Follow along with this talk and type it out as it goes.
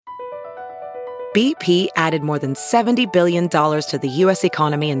BP added more than $70 billion to the U.S.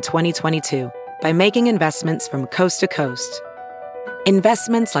 economy in 2022 by making investments from coast to coast.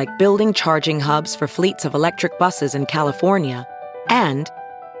 Investments like building charging hubs for fleets of electric buses in California and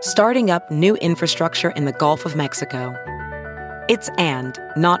starting up new infrastructure in the Gulf of Mexico. It's and,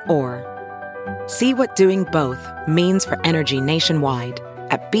 not or. See what doing both means for energy nationwide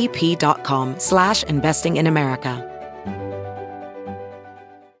at bp.com/investing in America.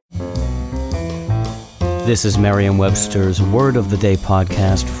 This is Merriam-Webster's Word of the Day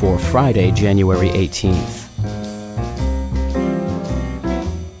podcast for Friday, January 18th.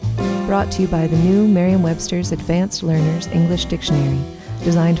 Brought to you by the new Merriam-Webster's Advanced Learners English Dictionary,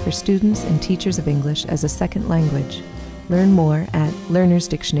 designed for students and teachers of English as a second language. Learn more at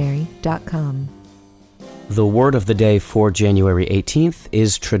learnersdictionary.com. The word of the day for January 18th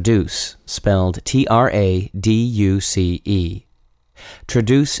is traduce, spelled Traduce.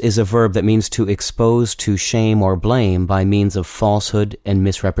 Traduce is a verb that means to expose to shame or blame by means of falsehood and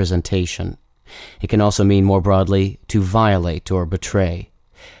misrepresentation. It can also mean more broadly to violate or betray.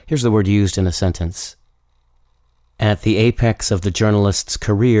 Here's the word used in a sentence. At the apex of the journalist's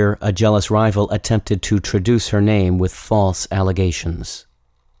career, a jealous rival attempted to traduce her name with false allegations.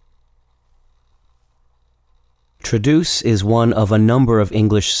 Traduce is one of a number of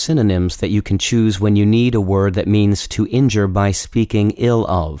English synonyms that you can choose when you need a word that means to injure by speaking ill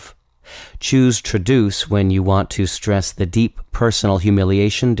of. Choose traduce when you want to stress the deep personal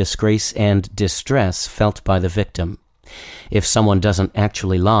humiliation, disgrace, and distress felt by the victim. If someone doesn't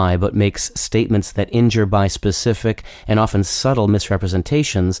actually lie but makes statements that injure by specific and often subtle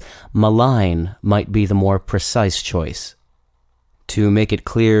misrepresentations, malign might be the more precise choice. To make it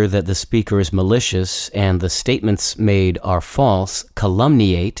clear that the speaker is malicious and the statements made are false,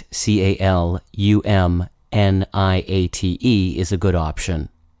 calumniate, calumniate, is a good option.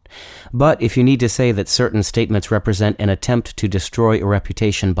 But if you need to say that certain statements represent an attempt to destroy a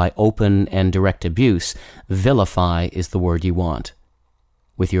reputation by open and direct abuse, vilify is the word you want.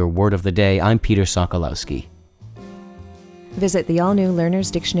 With your word of the day, I'm Peter Sokolowski. Visit the all-new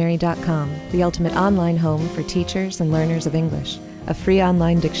learnersdictionary.com, the ultimate online home for teachers and learners of English. A free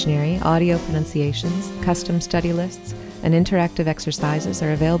online dictionary, audio pronunciations, custom study lists, and interactive exercises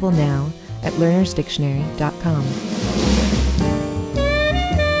are available now at learnersdictionary.com.